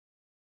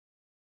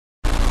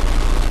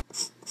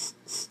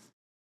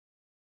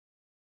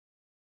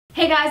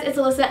Hey guys, it's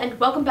Alyssa and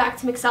welcome back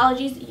to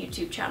Mixology's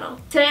YouTube channel.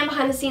 Today I'm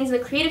behind the scenes in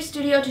the creative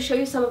studio to show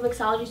you some of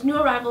Mixology's new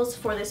arrivals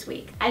for this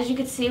week. As you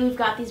can see, we've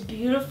got these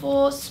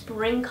beautiful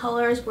spring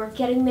colors. We're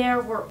getting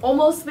there. We're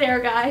almost there,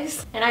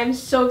 guys. And I'm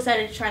so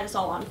excited to try this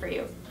all on for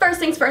you. First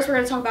things first, we're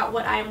going to talk about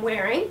what I'm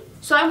wearing.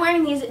 So I'm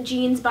wearing these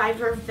jeans by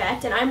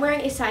Vervet and I'm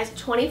wearing a size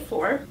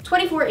 24.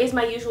 24 is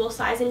my usual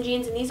size in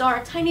jeans and these are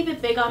a tiny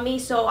bit big on me,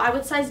 so I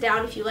would size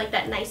down if you like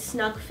that nice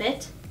snug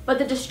fit. But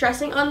the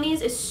distressing on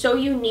these is so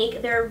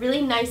unique. They're a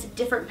really nice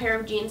different pair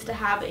of jeans to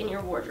have in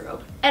your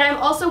wardrobe. And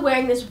I'm also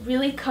wearing this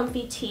really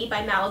comfy tee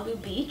by Malibu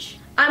Beach.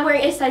 I'm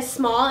wearing a size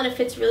small and it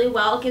fits really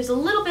well. It gives a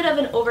little bit of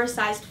an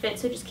oversized fit,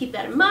 so just keep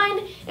that in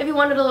mind. If you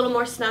want it a little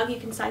more snug, you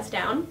can size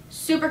down.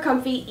 Super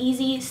comfy,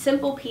 easy,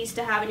 simple piece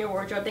to have in your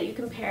wardrobe that you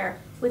can pair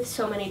with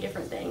so many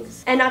different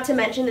things. And not to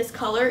mention, this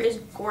color is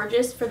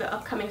gorgeous for the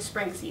upcoming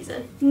spring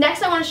season.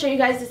 Next, I want to show you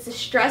guys this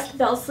distressed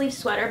bell sleeve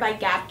sweater by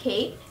Gab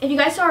Kate. If you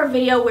guys saw our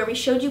video where we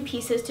showed you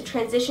pieces to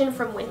transition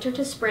from winter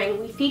to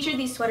spring, we featured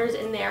these sweaters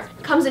in there.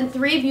 It comes in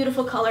 3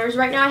 beautiful colors.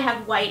 Right now I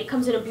have white. It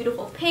comes in a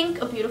beautiful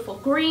pink, a beautiful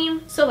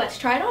green. So let's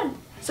try it on.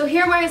 So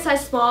here I'm wearing a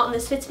size small and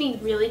this fits me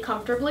really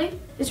comfortably.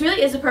 This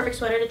really is the perfect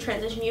sweater to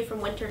transition you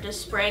from winter to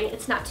spring.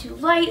 It's not too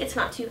light, it's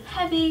not too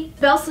heavy.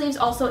 Bell sleeves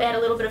also add a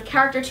little bit of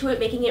character to it,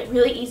 making it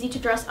really easy to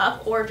dress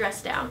up or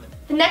dress down.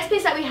 The next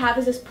piece that we have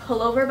is this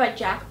pullover by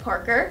Jack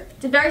Parker.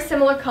 It's a very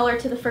similar color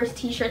to the first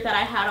t-shirt that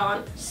I had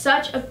on.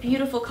 Such a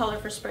beautiful color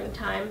for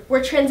springtime.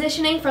 We're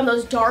transitioning from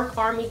those dark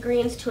army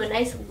greens to a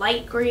nice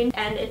light green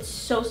and it's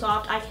so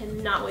soft. I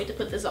cannot wait to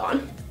put this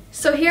on.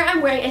 So here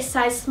I'm wearing a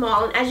size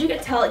small and as you can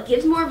tell it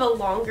gives more of a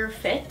longer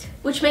fit,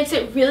 which makes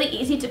it really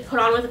easy to put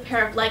on with a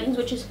pair of leggings,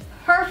 which is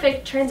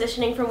perfect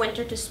transitioning from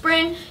winter to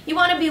spring. You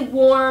want to be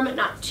warm,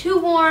 not too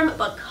warm,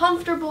 but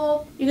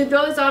comfortable. You can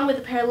throw this on with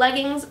a pair of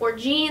leggings or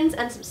jeans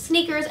and some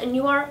sneakers and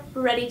you are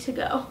ready to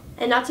go.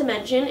 And not to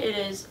mention, it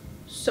is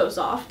so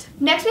soft.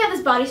 Next we have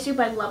this bodysuit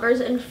by Lovers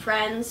and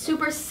Friends.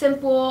 Super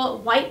simple,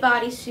 white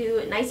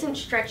bodysuit, nice and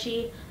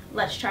stretchy.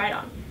 Let's try it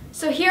on.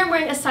 So here I'm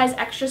wearing a size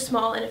extra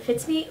small and it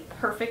fits me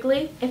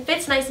perfectly. It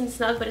fits nice and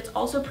snug, but it's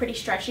also pretty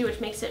stretchy, which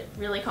makes it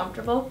really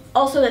comfortable.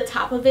 Also, the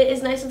top of it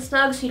is nice and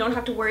snug, so you don't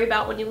have to worry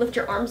about when you lift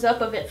your arms up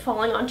of it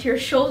falling onto your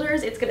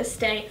shoulders. It's gonna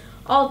stay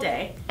all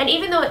day. And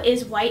even though it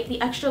is white,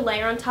 the extra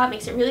layer on top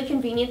makes it really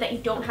convenient that you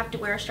don't have to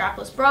wear a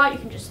strapless bra. You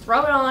can just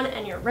throw it on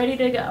and you're ready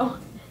to go.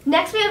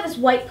 Next, we have this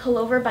white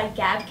pullover by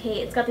Gab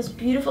Kate. It's got this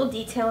beautiful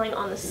detailing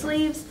on the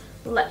sleeves.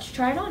 Let's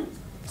try it on.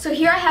 So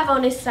here I have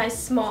on a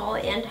size small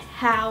and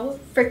how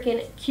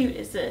freaking cute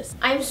is this?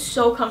 I'm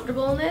so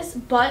comfortable in this,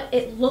 but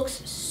it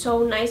looks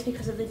so nice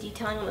because of the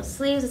detailing on the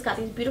sleeves. It's got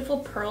these beautiful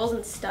pearls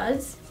and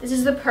studs. This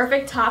is the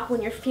perfect top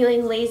when you're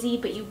feeling lazy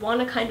but you want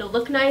to kind of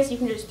look nice. You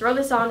can just throw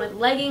this on with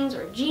leggings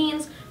or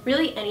jeans,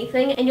 really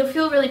anything, and you'll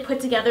feel really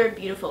put together and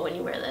beautiful when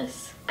you wear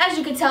this. As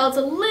you can tell, it's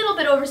a little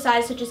bit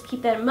oversized, so just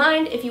keep that in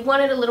mind. If you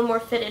want it a little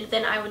more fitted,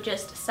 then I would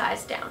just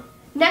size down.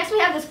 Next we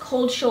have this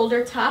cold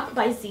shoulder top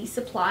by Z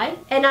Supply,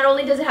 and not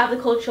only does it have the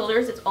cold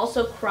shoulders, it's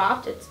also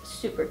cropped. It's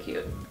super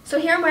cute. So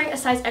here I'm wearing a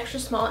size extra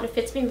small and it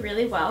fits me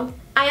really well.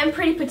 I am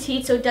pretty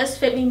petite, so it does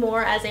fit me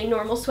more as a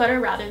normal sweater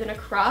rather than a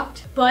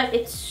cropped, but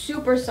it's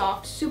super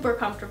soft, super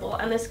comfortable,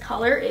 and this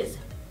color is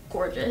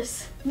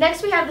gorgeous.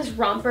 Next we have this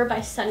romper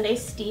by Sunday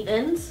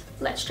Stevens.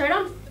 Let's try it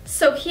on.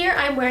 So here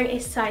I'm wearing a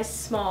size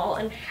small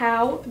and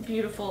how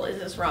beautiful is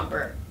this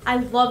romper? I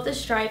love the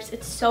stripes,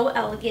 it's so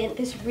elegant.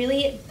 This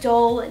really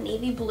dull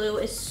navy blue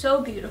is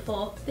so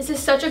beautiful. This is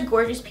such a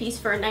gorgeous piece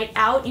for a night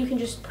out. You can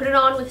just put it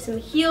on with some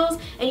heels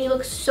and you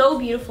look so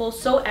beautiful,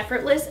 so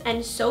effortless,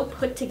 and so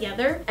put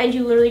together, and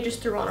you literally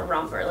just threw on a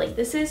romper. Like,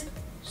 this is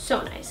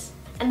so nice.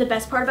 And the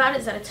best part about it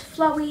is that it's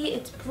flowy,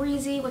 it's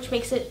breezy, which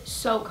makes it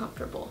so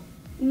comfortable.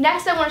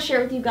 Next I want to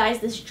share with you guys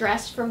this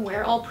dress from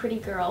Wear All Pretty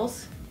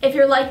Girls. If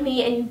you're like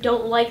me and you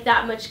don't like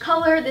that much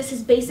color, this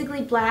is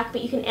basically black,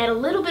 but you can add a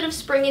little bit of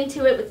spring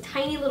into it with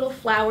tiny little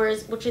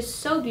flowers, which is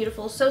so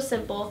beautiful, so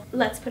simple.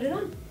 Let's put it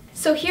on.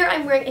 So here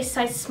I'm wearing a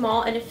size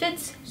small and it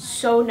fits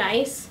so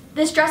nice.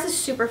 This dress is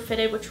super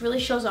fitted, which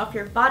really shows off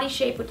your body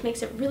shape, which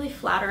makes it really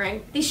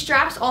flattering. These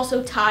straps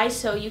also tie,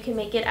 so you can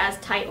make it as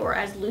tight or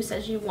as loose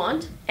as you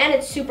want. And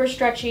it's super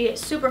stretchy,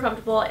 super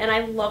comfortable, and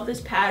I love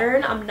this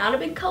pattern. I'm not a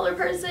big color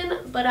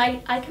person, but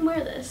I can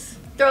wear this.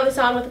 Throw this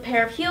on with a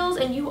pair of heels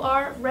and you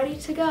are ready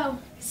to go.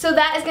 So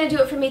that is going to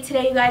do it for me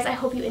today, you guys. I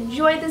hope you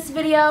enjoyed this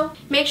video.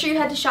 Make sure you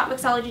head to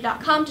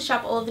shopmixology.com to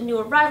shop all of the new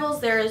arrivals.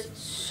 There is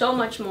so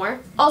much more.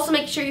 Also,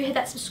 make sure you hit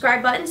that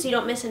subscribe button so you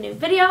don't miss a new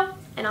video.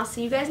 And I'll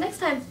see you guys next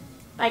time.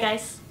 Bye,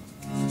 guys.